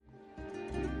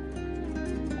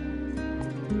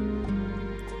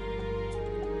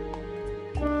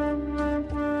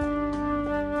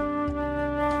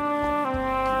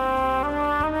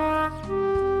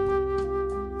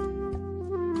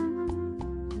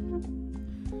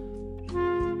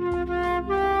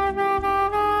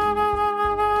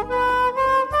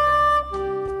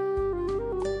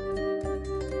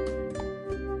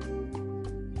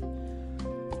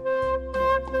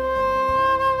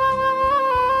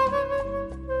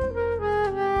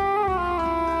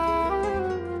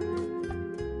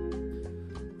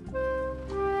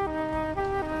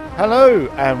Hello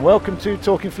and welcome to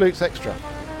Talking Flutes Extra.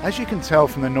 As you can tell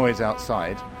from the noise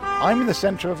outside, I'm in the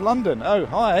centre of London. Oh,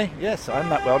 hi. Yes, I'm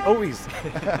that well. Oh, he's...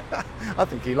 I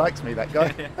think he likes me, that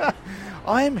guy.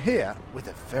 I am here with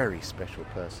a very special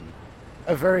person.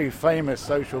 A very famous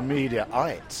social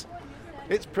mediaite.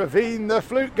 It's Praveen the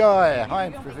Flute Guy.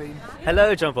 Hi, Praveen.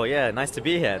 Hello, John Paul. Yeah, nice to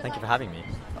be here. Thank you for having me.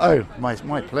 Oh, my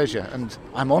pleasure. And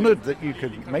I'm honoured that you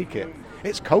could make it.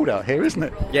 It's cold out here, isn't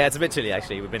it? Yeah, it's a bit chilly,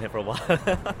 actually. We've been here for a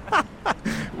while.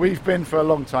 We've been for a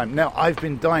long time. Now, I've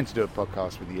been dying to do a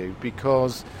podcast with you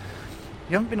because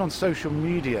you haven't been on social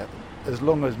media as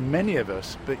long as many of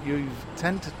us, but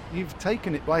you've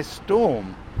taken it by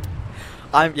storm.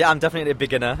 I'm definitely a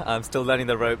beginner. I'm still learning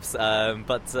the ropes.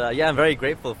 But I'm very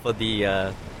grateful for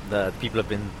the people who have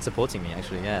been supporting me,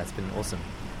 actually. Yeah, it's been awesome.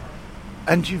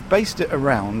 And you've based it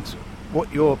around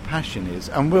what your passion is.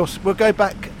 And we'll go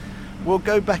back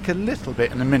a little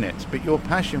bit in a minute, but your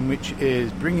passion, which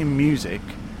is bringing music,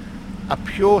 a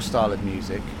pure style of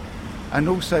music, and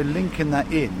also linking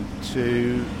that in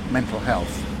to mental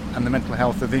health and the mental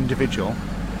health of the individual,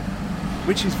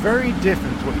 which is very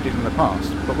different to what you did in the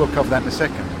past, but we'll cover that in a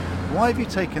second. Why have you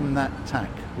taken that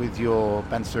tack with your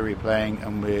bansuri playing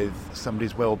and with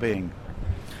somebody's well-being?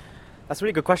 That's a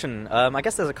really good question. I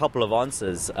guess there's a couple of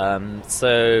answers.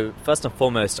 So first and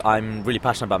foremost, I'm really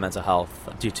passionate about mental health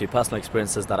due to personal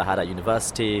experiences that I had at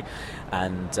university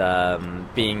and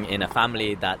being in a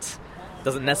family that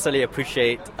doesn't necessarily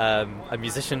appreciate a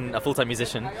full-time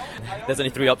musician. There's only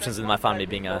three options in my family,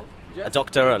 being a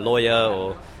doctor, a lawyer,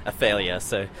 or a failure.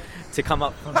 So to come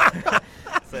up from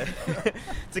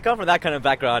to come from that kind of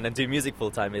background and do music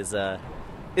full-time is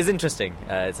interesting.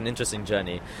 It's an interesting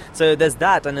journey. So there's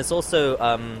that, and it's also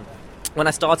when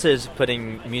I started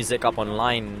putting music up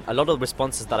online, a lot of the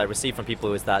responses that I received from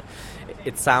people is that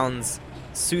it sounds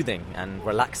soothing and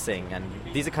relaxing, and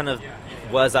these are kind of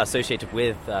words that are associated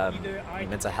with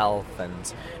mental health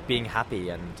and being happy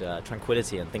and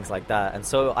tranquility and things like that. And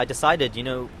so I decided,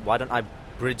 why don't I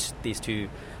bridge these two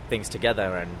things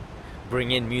together and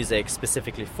bring in music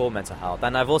specifically for mental health.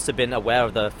 And I've also been aware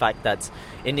of the fact that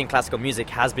Indian classical music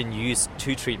has been used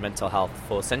to treat mental health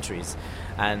for centuries,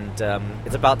 and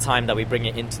it's about time that we bring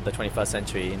it into the 21st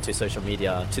century, into social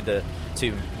media,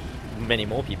 to many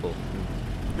more people.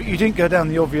 But you didn't go down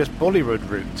the obvious Bollywood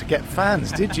route to get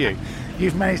fans, did you?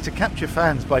 You've managed to capture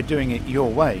fans by doing it your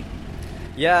way.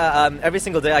 Yeah, every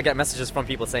single day I get messages from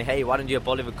people saying, hey, why don't you do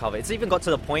a Bollywood cover? It's even got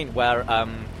to the point where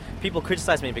people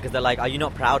criticize me because they're like, are you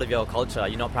not proud of your culture? Are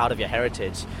you not proud of your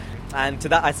heritage? And to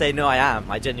that I say, no, I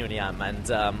am. I genuinely am.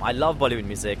 And I love Bollywood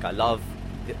music. I love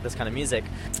this kind of music.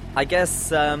 I guess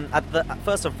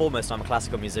first and foremost, I'm a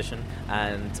classical musician,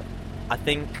 and I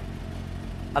think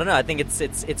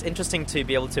it's interesting to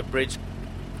be able to bridge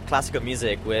classical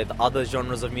music with other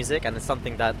genres of music, and it's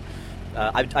something that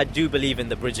I do believe in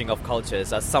the bridging of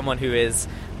cultures. As someone who is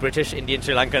British, Indian,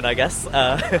 Sri Lankan, I guess,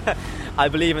 I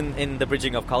believe in the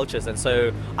bridging of cultures, and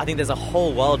so I think there's a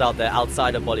whole world out there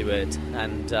outside of Bollywood,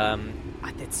 and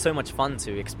it's so much fun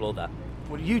to explore that.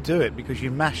 Well, you do it because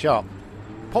you mash up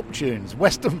pop tunes,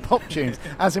 Western pop tunes,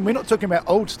 as in we're not talking about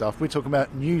old stuff, we're talking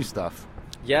about new stuff.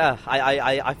 Yeah,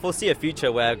 I foresee a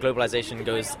future where globalization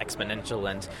goes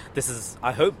exponential, and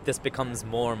I hope this becomes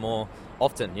more and more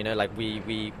often. Like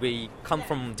we come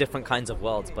from different kinds of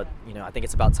worlds, but I think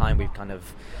it's about time we kind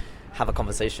of have a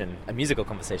conversation, a musical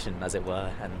conversation, as it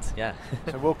were, and yeah.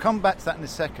 So we'll come back to that in a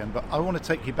second, but I want to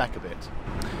take you back a bit.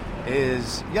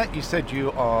 You said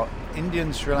you are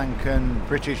Indian, Sri Lankan,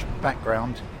 British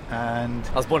background, and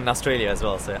I was born in Australia as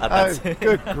well, so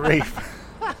good grief.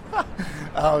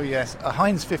 Oh yes, a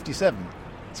Heinz 57.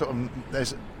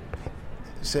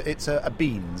 It's a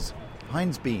beans,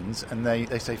 Heinz beans, and they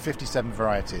say 57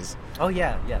 varieties. Oh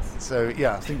yeah, yes. So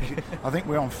yeah, I think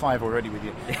we're on 5 already with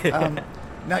you.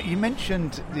 Now you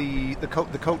mentioned the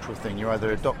cultural thing. You're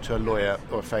either a doctor, lawyer,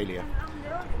 or a failure,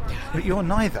 but you're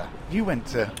neither. You went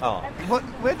to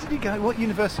Where did you go? What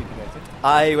university did you go to?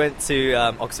 I went to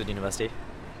Oxford University.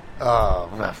 Oh,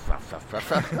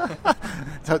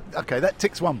 so, okay, that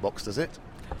ticks one box, does it?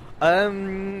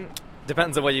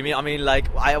 Depends on what you mean. I mean,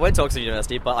 I went to Oxford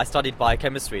University, but I studied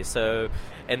biochemistry, so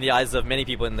in the eyes of many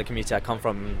people in the community I come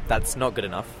from, that's not good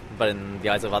enough. But in the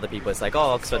eyes of other people, it's like,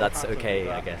 oh, Oxford, that's okay,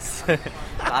 I guess.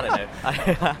 I don't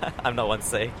know. I'm not one to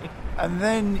say. And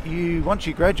then once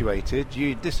you graduated,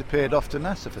 you disappeared off to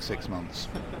NASA for 6 months.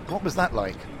 What was that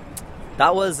like?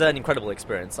 That was an incredible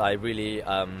experience. I really,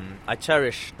 I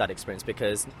cherish that experience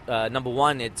because, number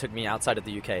one, it took me outside of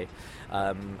the UK,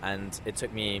 and it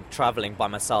took me traveling by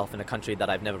myself in a country that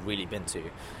I've never really been to.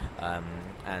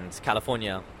 And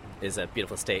California is a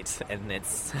beautiful state, and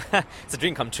it's it's a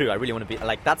dream come true. I really want to be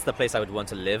like, that's the place I would want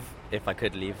to live if I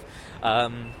could leave.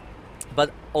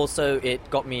 But also it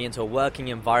got me into a working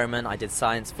environment. I did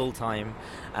science full time,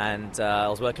 and I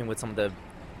was working with some of the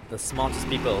smartest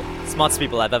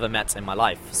people I've ever met in my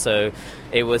life. So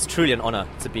it was truly an honor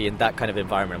to be in that kind of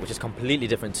environment, which is completely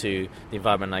different to the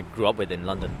environment I grew up with in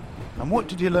London. And what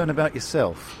did you learn about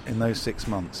yourself in those 6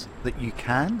 months? That you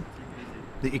can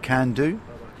do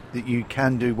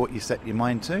what you set your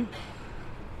mind to?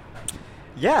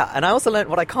 Yeah, and I also learned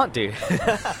what I can't do.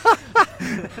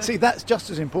 See, that's just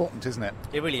as important, isn't it?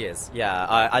 It really is, yeah.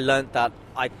 I learned that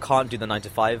I can't do the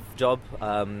 9-to-5 job.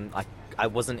 I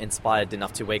wasn't inspired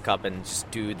enough to wake up and just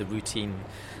do the routine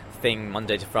thing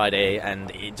Monday to Friday,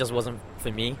 and it just wasn't for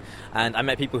me. And I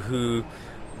met people who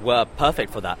were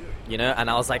perfect for that, you know, and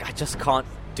I was like, I just can't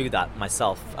do that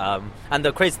myself. And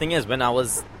the crazy thing is, when I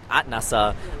was at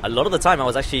NASA, a lot of the time I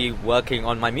was actually working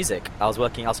on my music. I was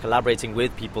collaborating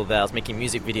with people there. I was making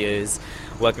music videos,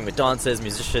 working with dancers,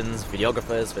 musicians,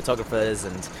 videographers, photographers,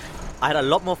 and I had a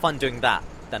lot more fun doing that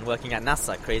than working at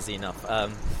NASA, crazy enough.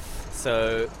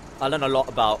 So I learned a lot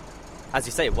about, as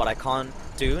you say, what I can't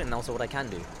do and also what I can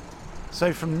do.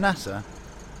 So from NASA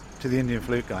to the Indian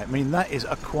flute guy, I mean, that is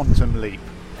a quantum leap.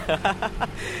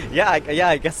 Yeah,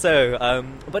 I guess so.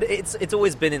 But it's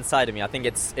always been inside of me. I think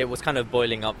it was kind of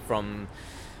boiling up from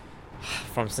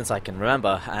since I can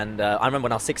remember. And I remember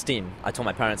when I was 16, I told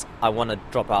my parents I want to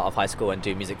drop out of high school and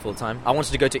do music full time. I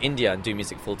wanted to go to India and do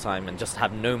music full time and just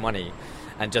have no money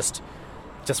and just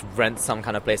rent some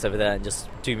kind of place over there and just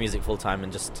do music full time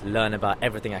and just learn about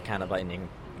everything I can about Indian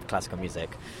classical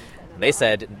music. And they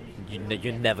said,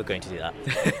 you're never going to do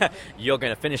that. You're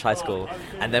going to finish high school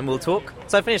and then we'll talk.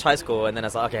 So I finished high school and then I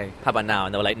was like, okay, how about now?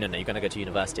 And they were like, no, you're going to go to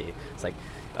university. It's like,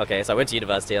 okay, so I went to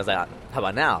university. I was like, how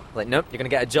about now? I was like, nope, you're going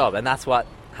to get a job. And that's what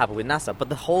happened with NASA. But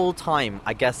the whole time,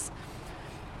 I guess,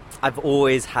 I've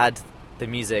always had the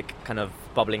music kind of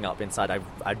bubbling up inside.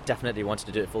 I definitely wanted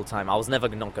to do it full time. I was never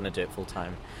not going to do it full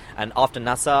time. And after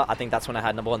NASA, I think that's when I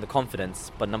had, number one, the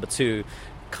confidence, but number two,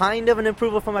 kind of an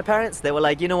approval from my parents. They were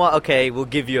like, you know what, okay, we'll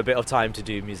give you a bit of time to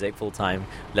do music full time.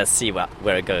 Let's see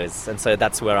where it goes. And so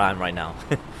that's where I am right now.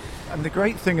 And the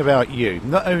great thing about you,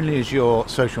 not only is your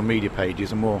social media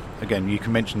pages, and more, again, you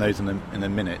can mention those in a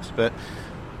minute, but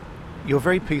you're a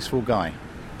very peaceful guy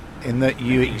in that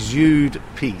you exude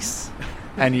peace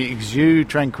and you exude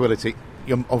tranquility.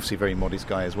 You're obviously a very modest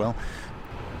guy as well,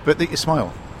 but that you smile.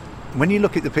 When you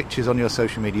look at the pictures on your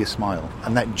social media, you smile,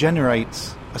 and that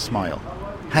generates a smile,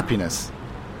 happiness.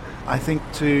 I think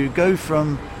to go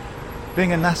from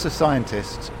being a NASA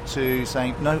scientist to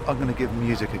saying, no, I'm going to give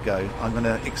music a go. I'm going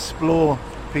to explore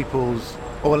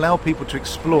allow people to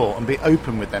explore and be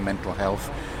open with their mental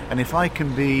health. And if I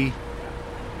can be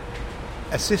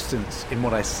assistance in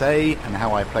what I say and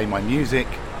how I play my music,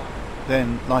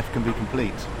 then life can be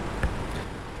complete.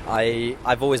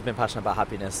 I've always been passionate about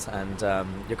happiness, and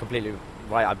you're completely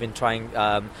right. I've been trying.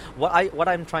 What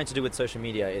I'm trying to do with social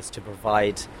media is to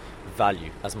provide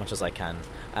value as much as I can,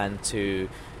 and to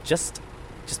just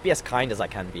be as kind as I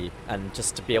can be, and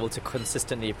just to be able to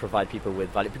consistently provide people with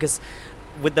value. Because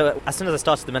as soon as I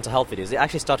started the mental health videos, it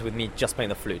actually started with me just playing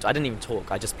the flute. I didn't even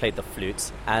talk. I just played the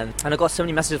flute, and I got so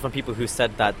many messages from people who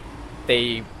said that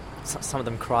some of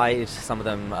them cried, some of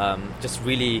them just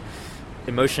really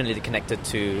emotionally connected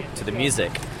to the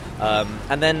music.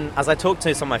 And then as I talked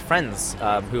to some of my friends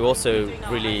who also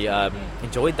really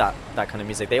enjoyed that kind of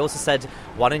music, they also said,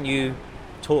 why don't you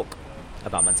talk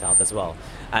about mental health as well?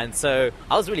 And so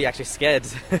I was really actually scared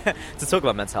to talk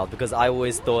about mental health, because I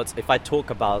always thought if I talk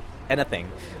about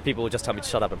anything, people would just tell me to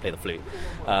shut up and play the flute.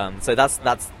 So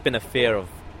that's been a fear of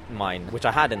mine, which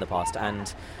I had in the past.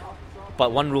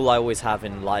 But one rule I always have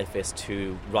in life is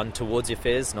to run towards your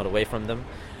fears, not away from them.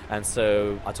 And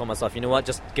so I told myself, you know what,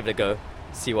 just give it a go,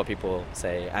 see what people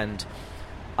say. And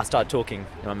I started talking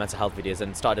in my mental health videos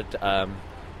and started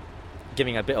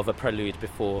giving a bit of a prelude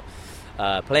before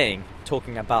playing,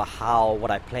 talking about how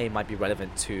what I play might be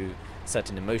relevant to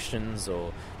certain emotions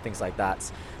or things like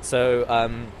that. So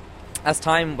as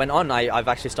time went on, I've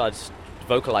actually started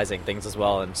vocalizing things as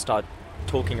well and started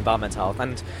talking about mental health.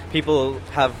 And people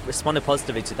have responded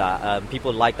positively to that.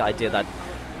 People like the idea that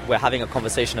we're having a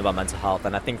conversation about mental health,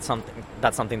 and I think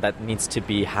that's something that needs to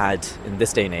be had in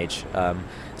this day and age,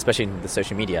 especially in the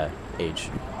social media age.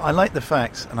 I like the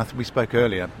fact, and I think we spoke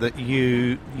earlier, that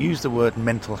you use the word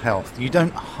mental health. You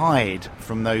don't hide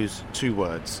from those two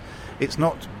words. It's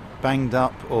not banged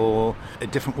up or a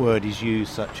different word is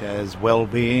used, such as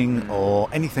well-being or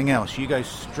anything else. You go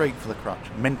straight for the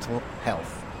crutch, mental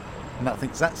health. And I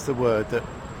think that's the word that...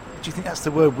 Do you think that's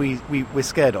the word we're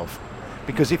scared of?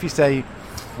 Because if you say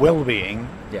well-being,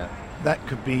 Yeah. that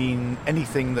could mean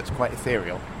anything that's quite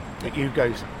ethereal. But you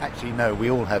go, actually, no,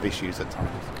 we all have issues at times.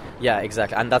 Yeah,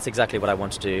 exactly, and that's exactly what I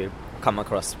wanted to come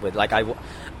across with. Like,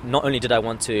 not only did I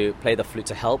want to play the flute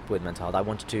to help with mental health, I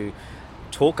wanted to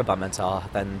talk about mental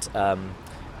health and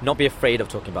not be afraid of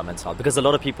talking about mental health, because a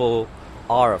lot of people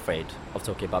are afraid of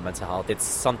talking about mental health. It's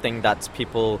something that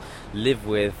people live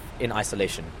with in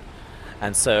isolation,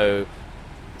 and so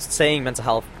saying mental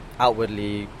health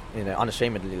outwardly,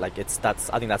 unashamedly, I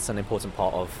think that's an important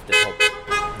part of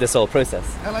this whole process.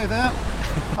 Hello there.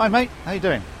 Hi, mate. How you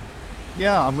doing?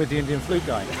 Yeah, I'm with the Indian flute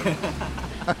guy.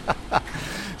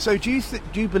 So do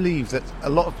you believe that a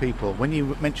lot of people, when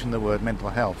you mention the word mental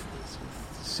health,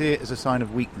 see it as a sign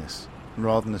of weakness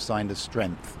rather than a sign of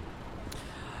strength?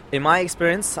 In my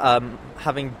experience,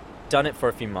 having done it for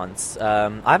a few months, I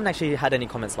haven't actually had any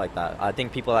comments like that. I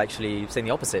think people are actually saying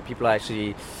the opposite. People are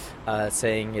actually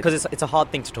saying, because it's a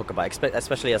hard thing to talk about,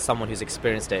 especially as someone who's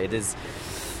experienced it.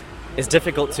 It's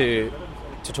difficult to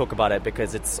talk about it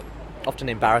because it's often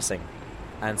embarrassing.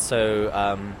 And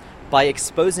so by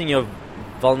exposing your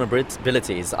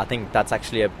vulnerabilities, I think that's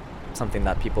actually something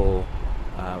that people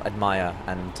admire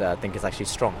and think is actually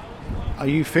strong. Are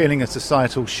you feeling a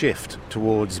societal shift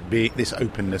towards this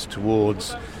openness,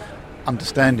 towards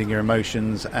understanding your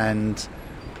emotions and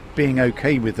being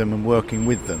okay with them and working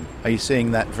with them? Are you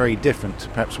seeing that very different to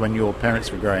perhaps when your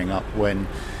parents were growing up, when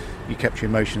you kept your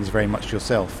emotions very much to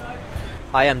yourself?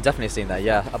 I am definitely seeing that,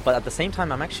 yeah. But at the same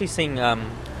time, I'm actually seeing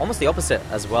almost the opposite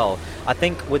as well. I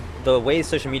think with the way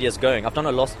social media is going, I've done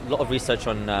a lot of research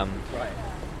on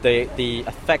the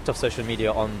effect of social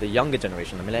media on the younger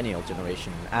generation, the millennial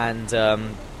generation. And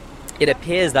it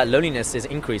appears that loneliness is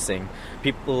increasing.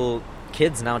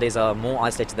 Kids nowadays are more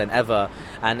isolated than ever,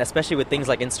 and especially with things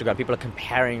like Instagram, people are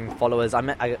comparing followers. I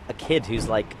met a kid who's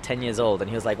like 10 years old, and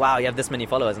he was like, wow, you have this many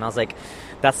followers. And I was like,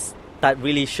 that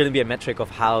really shouldn't be a metric of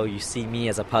how you see me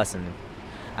as a person.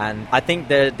 And I think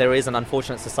there is an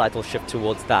unfortunate societal shift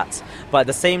towards that. But at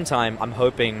the same time, I'm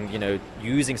hoping,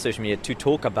 using social media to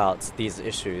talk about these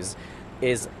issues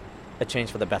is a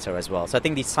change for the better as well. So I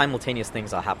think these simultaneous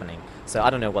things are happening. So I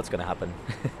don't know what's going to happen.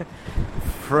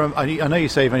 I know you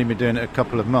say you've only been doing it a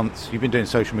couple of months. You've been doing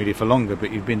social media for longer,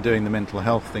 but you've been doing the mental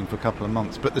health thing for a couple of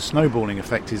months. But the snowballing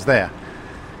effect is there.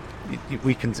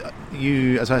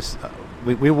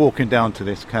 We're walking down to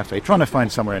this cafe, trying to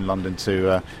find somewhere in London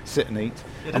to sit and eat.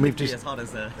 And we've just as hard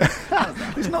as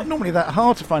it's not normally that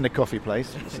hard to find a coffee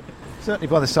place, certainly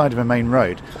by the side of a main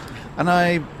road. And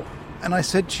I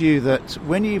said to you that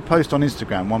when you post on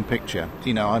Instagram one picture,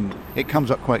 it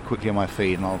comes up quite quickly on my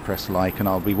feed, and I'll press like, and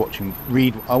I'll be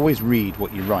I always read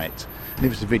what you write. And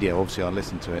if it's a video, obviously I'll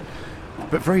listen to it.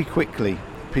 But very quickly,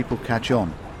 people catch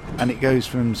on, and it goes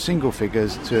from single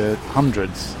figures to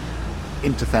hundreds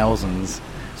into thousands.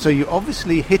 So you're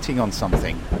obviously hitting on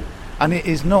something, and it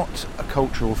is not a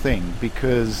cultural thing,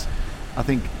 because I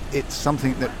think it's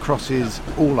something that crosses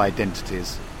all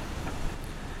identities.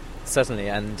 Certainly,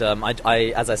 and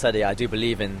I, as I said, I do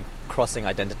believe in crossing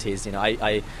identities.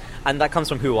 And that comes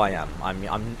from who I am.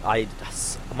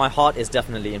 My heart is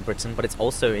definitely in Britain, but it's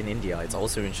also in India. It's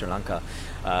also in Sri Lanka.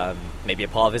 Maybe a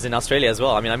part of it is in Australia as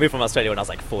well. I mean, I moved from Australia when I was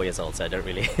like 4 years old, so I don't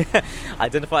really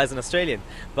identify as an Australian.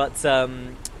 But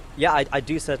I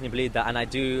do certainly believe that, and I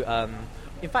do.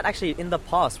 In fact, actually, in the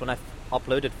past, when I've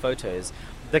uploaded photos,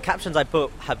 the captions I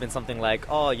put have been something like,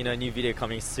 "Oh, new video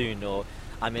coming soon," or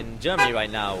 "I'm in Germany right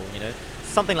now,"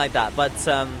 something like that. But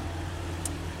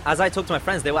as I talked to my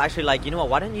friends, they were actually like, "You know what?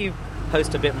 Why don't you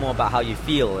post a bit more about how you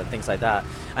feel and things like that?"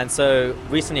 And so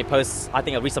I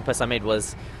think a recent post I made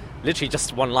was literally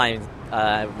just one line,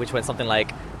 which went something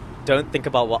like, "Don't think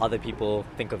about what other people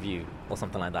think of you," or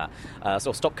something like that.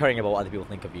 So stop caring about what other people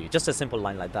think of you. Just a simple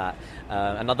line like that.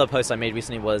 Another post I made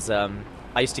recently was,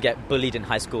 I used to get bullied in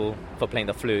high school for playing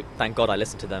the flute. Thank God I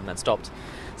listened to them and stopped.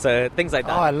 So things like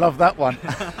that. Oh, I love that one.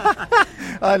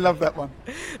 I love that one.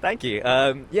 Thank you.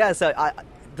 So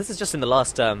this is just in the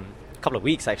last couple of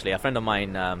weeks, actually. A friend of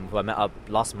mine who I met up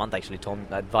last month actually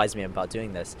advised me about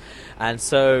doing this. And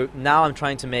so now I'm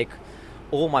trying to make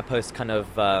all my posts kind of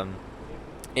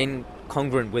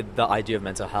incongruent with the idea of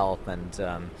mental health,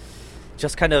 and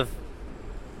just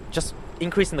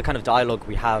increasing the kind of dialogue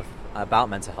we have about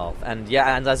mental health. And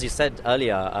as you said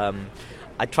earlier,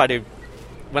 I try to,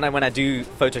 when I do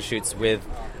photo shoots with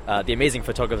the amazing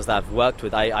photographers that I've worked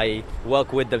with, I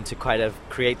work with them to kind of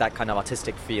create that kind of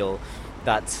artistic feel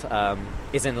that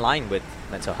is in line with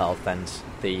mental health and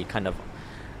the kind of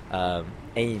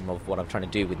aim of what I'm trying to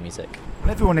do with music.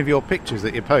 Every one of your pictures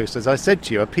that you post, as I said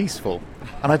to you, are peaceful.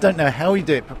 And I don't know how you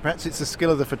do it, but perhaps it's the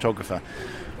skill of the photographer.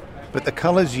 but the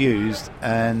colours used,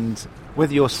 and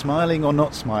whether you're smiling or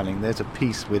not smiling, there's a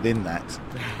piece within that.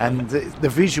 And the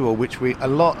visual, which a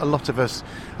lot of us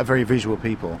are very visual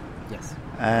people. Yes.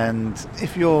 And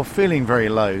if you're feeling very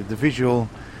low, the visual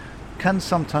can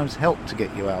sometimes help to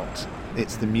get you out.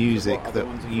 It's the music that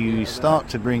you start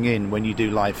to bring in when you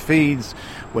do live feeds,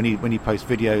 when you post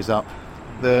videos up,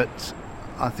 that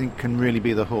I think can really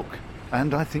be the hook.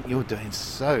 And I think you're doing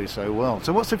so well.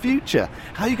 So what's the future?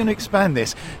 How are you going to expand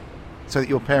this so that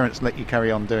your parents let you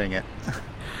carry on doing it?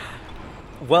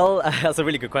 Well, that's a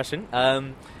really good question.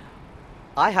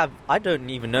 I don't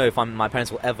even know if my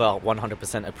parents will ever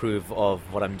 100% approve of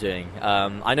what I'm doing.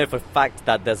 I know for a fact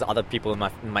that there's other people in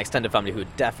my extended family who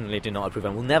definitely do not approve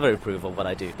and will never approve of what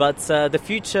I do. But the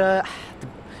future,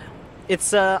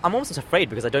 I'm almost afraid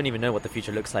because I don't even know what the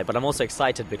future looks like, but I'm also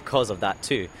excited because of that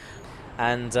too.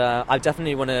 And I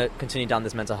definitely want to continue down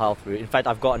this mental health route. In fact,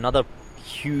 I've got another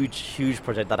huge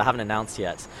project that I haven't announced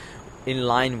yet, in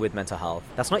line with mental health.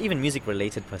 That's not even music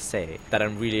related per se, that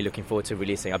I'm really looking forward to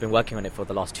releasing. I've been working on it for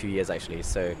the last 2 years actually,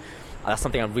 so that's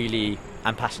something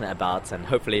I'm passionate about, and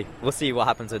hopefully we'll see what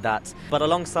happens with that. But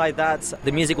alongside that,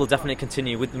 the music will definitely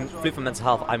continue. With Flute for Mental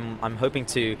Health, I'm hoping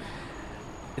to,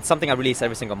 it's something I release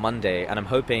every single Monday, and I'm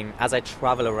hoping as I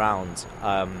travel around,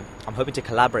 I'm hoping to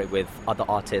collaborate with other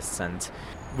artists and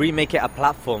really make it a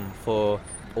platform for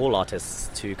all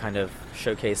artists to kind of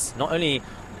showcase not only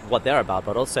what they're about,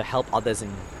 but also help others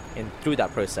in through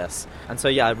that process. And so,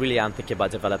 yeah, I really am thinking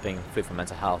about developing Flute for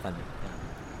Mental Health. And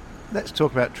let's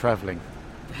talk about travelling.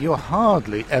 You're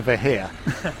hardly ever here.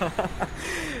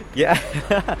 Yeah,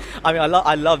 I mean,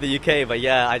 I love the UK, but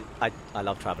yeah, I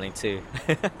love travelling too.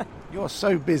 You're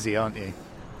so busy, aren't you?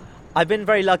 I've been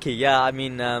very lucky. Yeah, I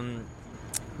mean,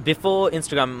 before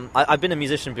Instagram, I've been a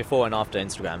musician before and after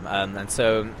Instagram, and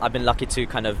so I've been lucky to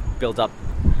kind of build up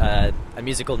a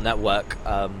musical network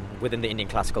within the Indian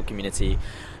classical community,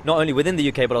 not only within the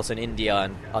UK but also in India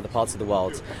and other parts of the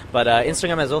world. But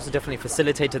Instagram has also definitely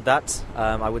facilitated that,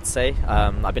 I would say.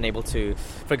 I've been able to,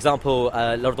 for example,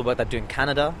 a lot of the work that I do in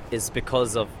Canada is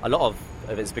because of, a lot of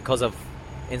it's because of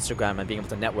Instagram and being able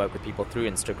to network with people through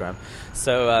Instagram.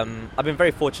 So I've been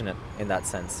very fortunate in that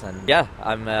sense, and yeah,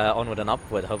 I'm onward and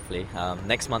upward, hopefully.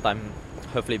 Next month I'm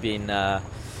hopefully be in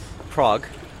Prague,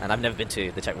 and I've never been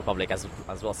to the Czech Republic as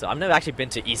well, so I've never actually been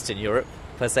to Eastern Europe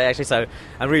per se actually, so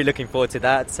I'm really looking forward to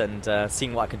that and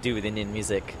seeing what I can do with Indian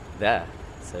music there,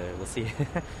 so we'll see.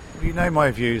 You know my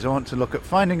views. I want to look at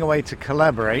finding a way to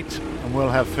collaborate, and we'll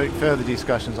have further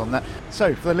discussions on that.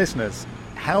 So for the listeners,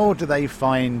 how do they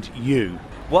find you?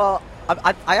 Well,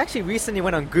 I actually recently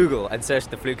went on Google and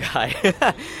searched the Flute Guy,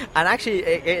 and actually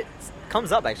it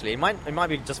comes up. Actually, it might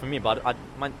be just for me, but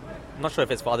I'm not sure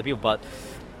if it's for other people. But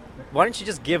why don't you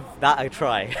just give that a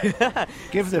try?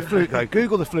 Give the Flute Guy.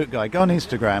 Google the Flute Guy. Go on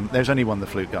Instagram. There's only one, the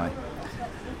Flute Guy,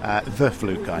 the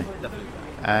Flute Guy,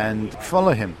 and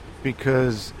follow him,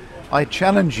 because I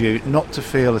challenge you not to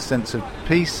feel a sense of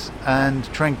peace and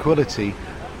tranquility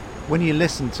when you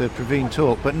listen to Praveen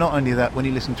talk, but not only that, when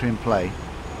you listen to him play.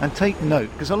 And take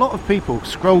note, because a lot of people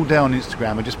scroll down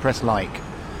Instagram and just press like.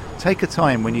 Take a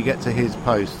time when you get to his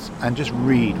posts and just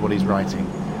read what he's writing,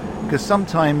 because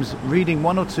sometimes reading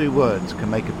one or two words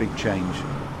can make a big change.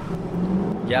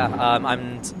 Yeah,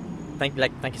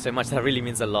 thank you so much. That really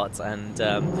means a lot, and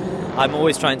I'm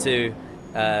always trying to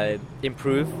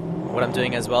improve what I'm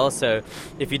doing as well. So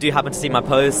if you do happen to see my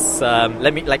posts,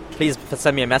 please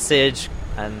send me a message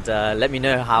and let me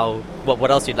know what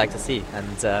else you'd like to see,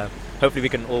 and hopefully we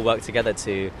can all work together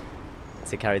to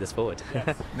carry this forward.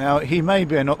 Yes. Now, he may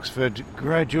be an Oxford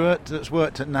graduate that's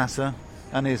worked at NASA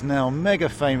and is now mega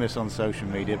famous on social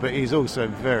media, but he's also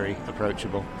very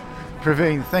approachable.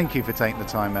 Praveen, thank you for taking the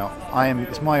time out.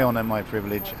 It's my honour, my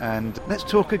privilege, and let's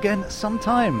talk again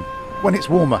sometime when it's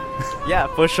warmer. Yeah,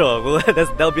 for sure. Well,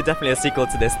 there'll be definitely a sequel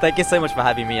to this. Thank you so much for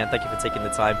having me, and thank you for taking the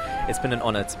time. It's been an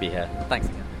honour to be here. Thanks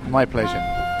again. My pleasure.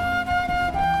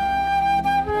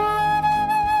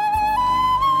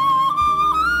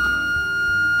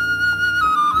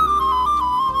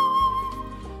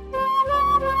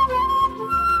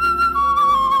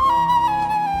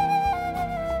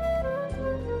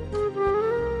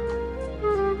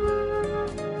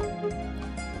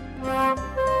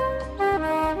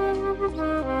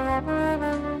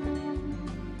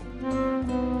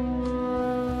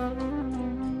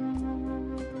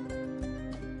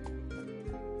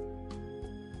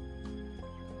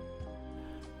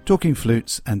 Talking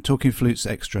Flutes and Talking Flutes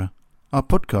Extra are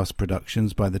podcast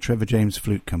productions by the Trevor James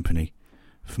Flute Company.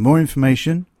 For more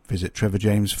information, visit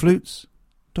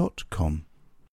trevorjamesflutes.com.